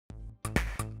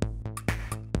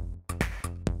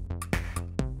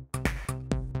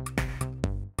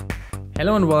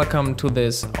Hello and welcome to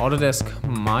this Autodesk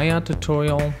Maya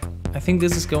tutorial. I think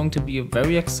this is going to be a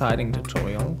very exciting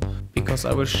tutorial because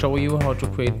I will show you how to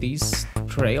create these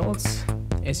trails,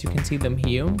 as you can see them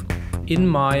here, in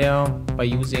Maya by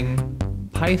using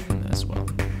Python as well.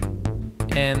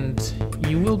 And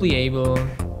you will be able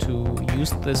to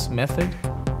use this method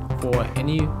for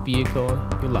any vehicle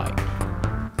you like.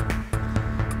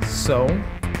 So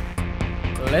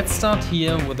let's start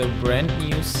here with a brand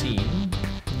new scene.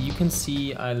 You can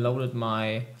see I loaded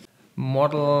my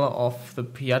model of the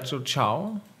Piaggio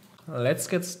Ciao. Let's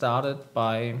get started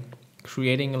by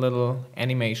creating a little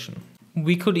animation.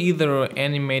 We could either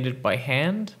animate it by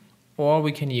hand or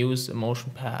we can use a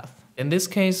motion path. In this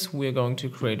case, we're going to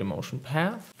create a motion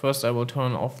path. First, I will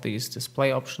turn off these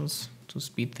display options to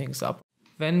speed things up.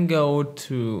 Then go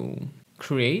to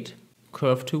Create,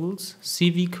 Curve Tools,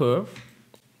 CV Curve.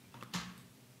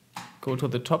 Go to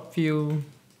the top view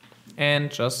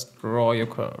and just draw your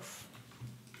curve.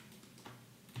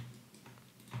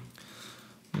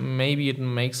 Maybe it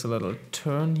makes a little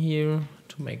turn here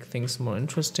to make things more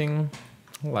interesting.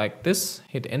 Like this,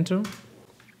 hit enter.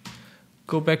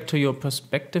 Go back to your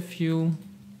perspective view.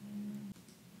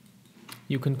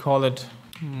 You can call it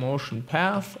motion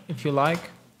path if you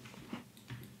like.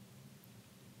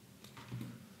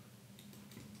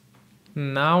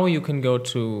 Now you can go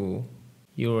to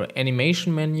your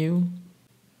animation menu,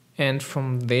 and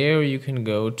from there you can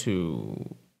go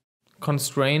to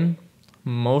constrain,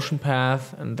 motion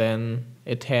path, and then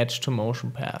attach to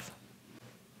motion path.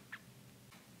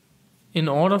 In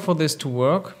order for this to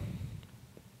work,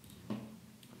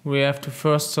 we have to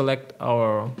first select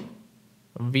our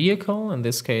vehicle, in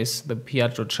this case the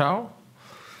Piaggio Ciao,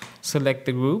 select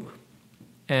the group,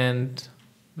 and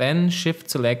then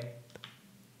shift select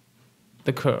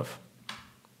the curve,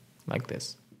 like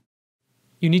this.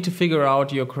 You need to figure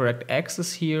out your correct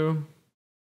axis here.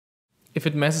 If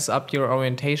it messes up your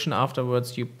orientation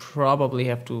afterwards, you probably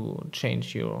have to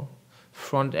change your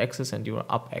front axis and your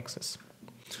up axis.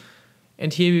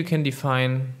 And here you can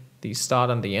define the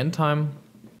start and the end time.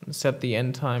 Set the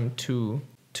end time to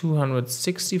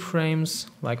 260 frames,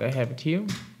 like I have it here,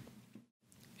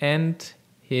 and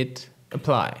hit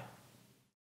apply.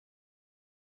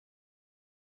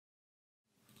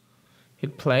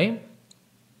 Hit play.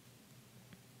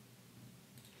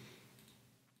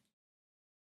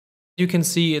 You can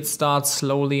see it starts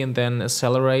slowly and then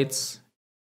accelerates.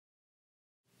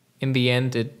 In the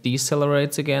end, it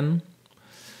decelerates again.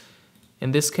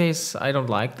 In this case, I don't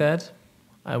like that.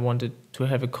 I want it to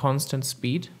have a constant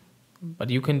speed, but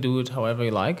you can do it however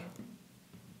you like.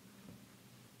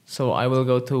 So I will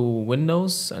go to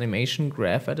Windows, Animation,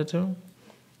 Graph Editor.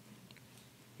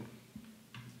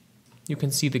 You can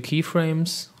see the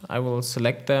keyframes. I will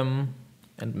select them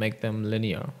and make them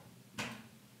linear.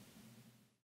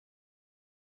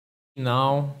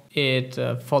 Now it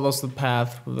follows the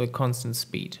path with a constant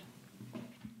speed.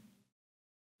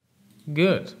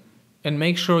 Good. And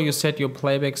make sure you set your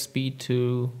playback speed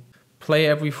to play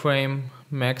every frame,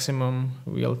 maximum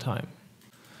real time.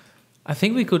 I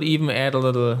think we could even add a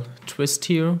little twist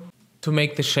here to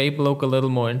make the shape look a little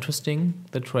more interesting,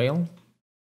 the trail.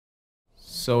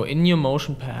 So in your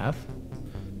motion path,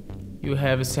 you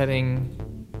have a setting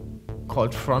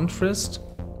called front twist.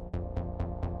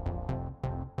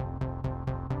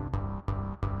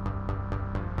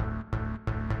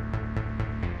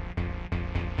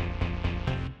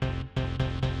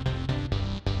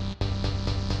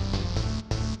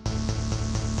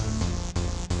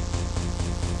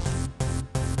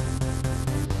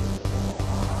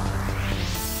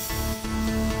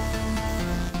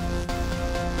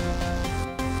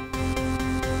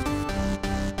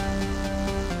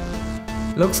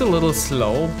 Looks a little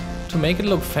slow. To make it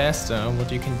look faster,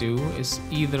 what you can do is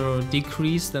either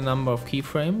decrease the number of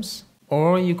keyframes,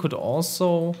 or you could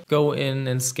also go in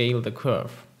and scale the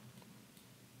curve,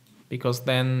 because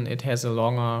then it has a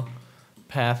longer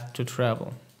path to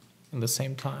travel in the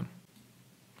same time.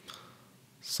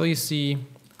 So you see,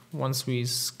 once we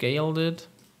scaled it,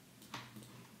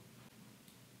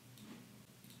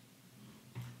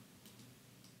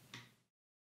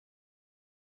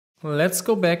 let's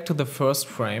go back to the first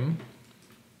frame.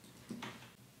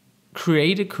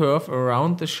 Create a curve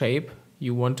around the shape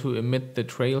you want to emit the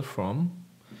trail from.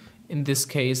 In this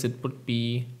case, it would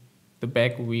be the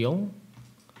back wheel.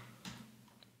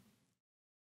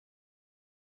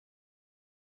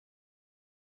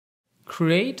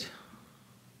 Create,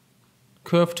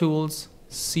 Curve Tools,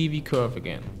 CV Curve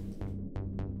again.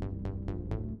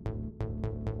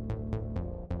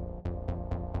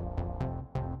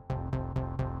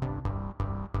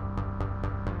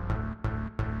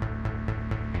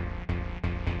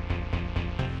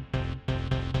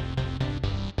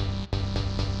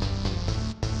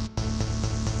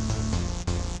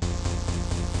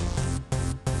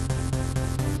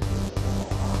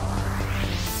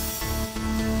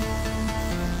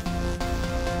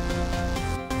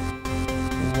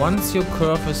 Once your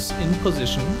curve is in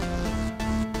position,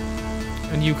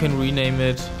 and you can rename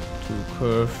it to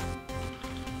curve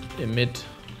emit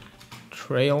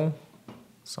trail,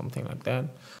 something like that,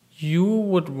 you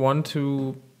would want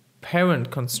to parent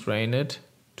constrain it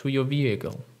to your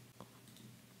vehicle.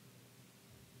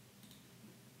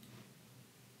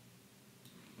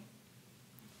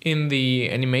 In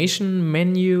the animation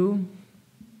menu,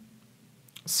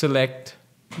 select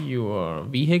your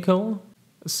vehicle,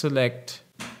 select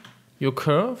your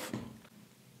curve,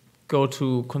 go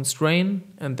to constrain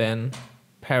and then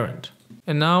parent.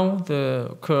 And now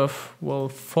the curve will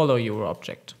follow your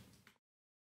object.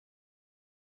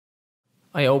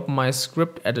 I open my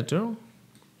script editor,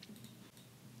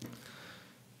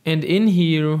 and in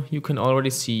here you can already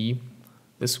see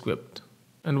the script.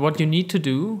 And what you need to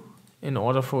do in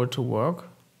order for it to work,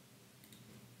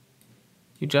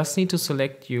 you just need to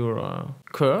select your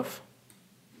curve,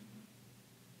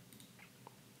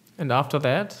 and after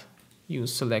that you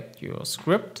select your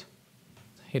script,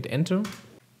 hit enter,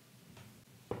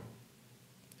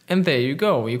 and there you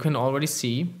go. You can already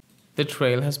see the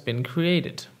trail has been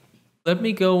created. Let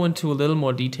me go into a little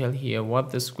more detail here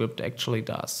what the script actually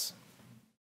does.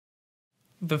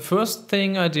 The first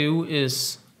thing I do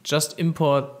is just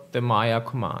import the Maya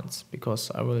commands,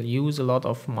 because I will use a lot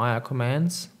of Maya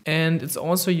commands, and it's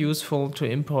also useful to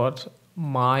import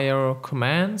Maya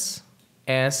commands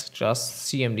as just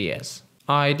CMDS.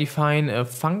 I define a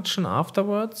function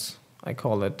afterwards. I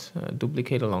call it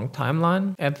duplicate along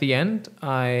timeline. At the end,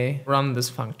 I run this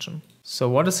function. So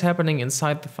what is happening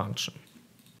inside the function?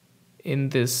 In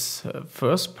this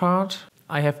first part,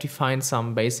 I have defined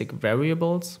some basic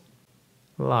variables,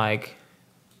 like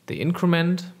the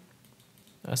increment,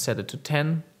 I set it to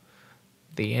 10,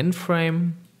 the end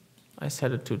frame, I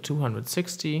set it to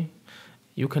 260.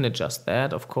 You can adjust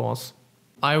that, of course.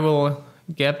 I will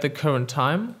get the current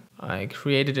time. I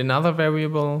created another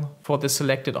variable for the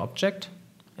selected object.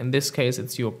 In this case,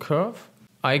 it's your curve.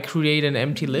 I create an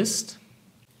empty list,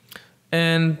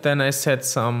 and then I set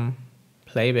some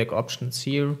playback options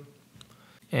here,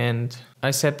 and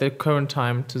I set the current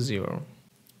time to 0.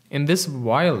 In this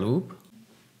while loop,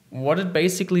 what it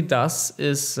basically does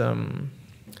is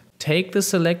take the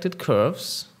selected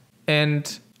curves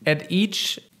and at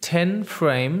each 10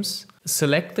 frames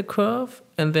select the curve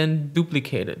and then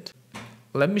duplicate it.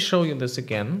 Let me show you this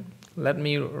again. Let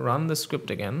me run the script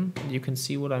again. You can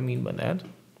see what I mean by that.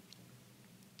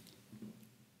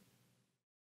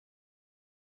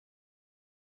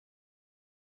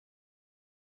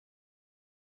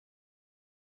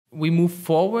 We move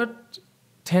forward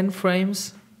 10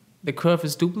 frames, the curve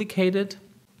is duplicated.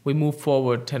 We move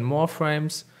forward 10 more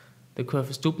frames, the curve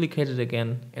is duplicated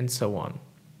again, and so on.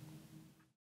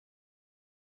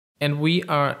 And we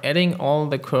are adding all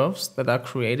the curves that are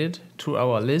created to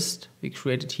our list we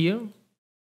created here,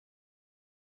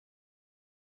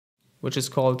 which is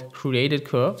called created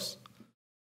curves.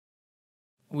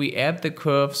 We add the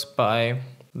curves by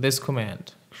this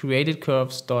command, created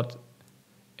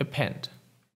curves.append.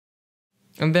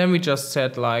 And then we just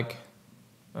set like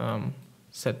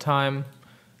set time,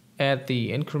 add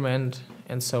the increment,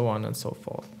 and so on and so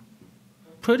forth.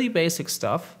 Pretty basic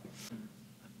stuff.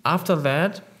 After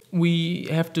that, we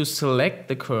have to select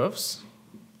the curves,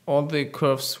 all the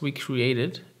curves we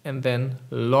created, and then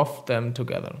loft them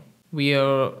together. We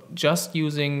are just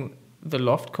using the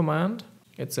loft command.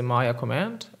 It's a Maya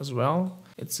command as well.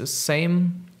 It's the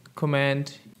same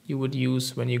command you would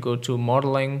use when you go to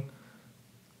modeling,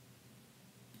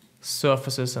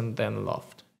 surfaces, and then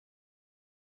loft.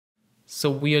 So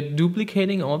we are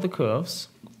duplicating all the curves.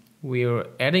 We are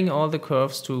adding all the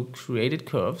curves to created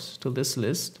curves to this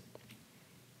list.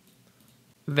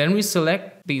 Then we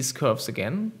select these curves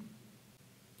again,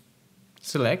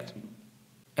 select,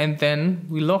 and then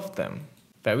we loft them.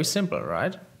 Very simple,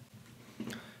 right?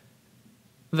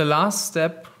 The last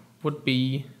step would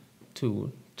be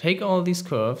to take all these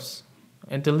curves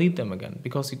and delete them again,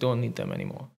 because you don't need them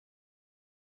anymore.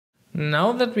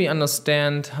 Now that we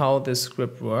understand how this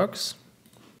script works,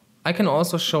 I can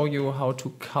also show you how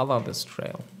to color this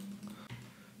trail.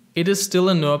 It is still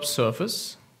a NURB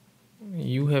surface.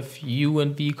 You have U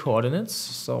and V coordinates,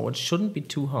 so it shouldn't be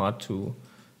too hard to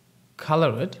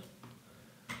color it.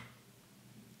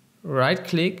 Right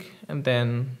click and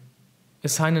then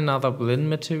assign another blend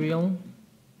material.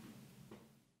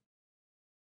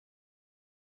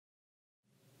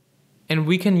 And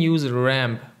we can use a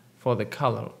ramp for the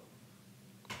color.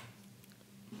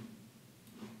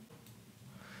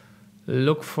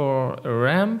 Look for a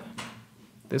ramp,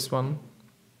 this one.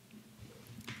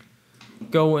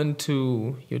 Go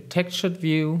into your textured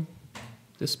view,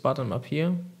 this button up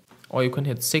here. or you can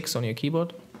hit 6 on your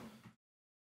keyboard.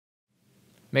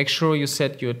 Make sure you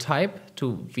set your type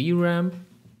to VRAMP.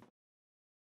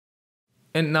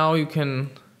 And now you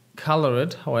can color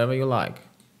it however you like.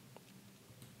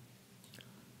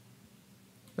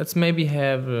 Let's maybe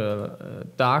have a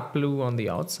dark blue on the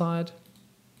outside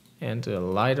and a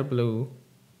lighter blue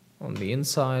on the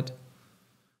inside.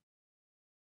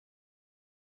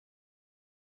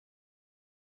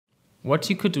 What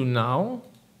you could do now,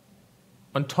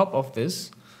 on top of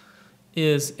this,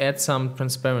 is add some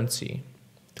transparency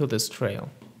to this trail.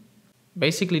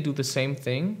 Basically do the same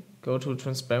thing. Go to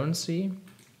transparency,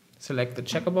 select the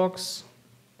checkerbox,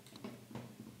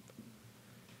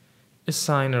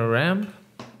 assign a ramp.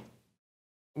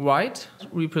 White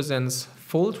represents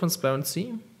full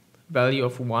transparency, value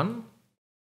of 1.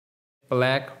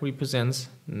 Black represents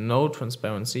no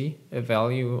transparency, a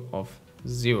value of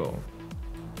 0.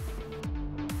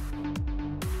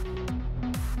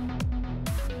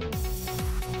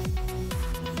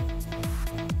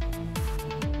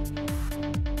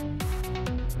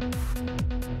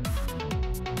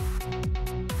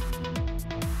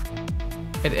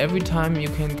 At every time you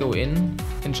can go in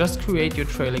and just create your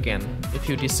trail again. If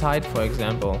you decide, for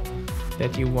example,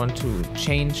 that you want to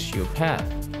change your path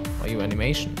or your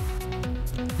animation,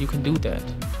 you can do that.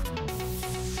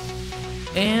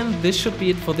 And this should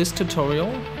be it for this tutorial.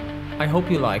 I hope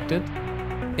you liked it.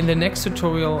 In the next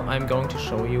tutorial, I'm going to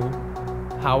show you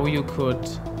how you could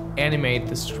animate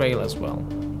this trail as well.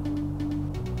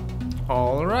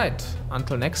 Alright,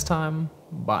 until next time,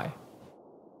 bye.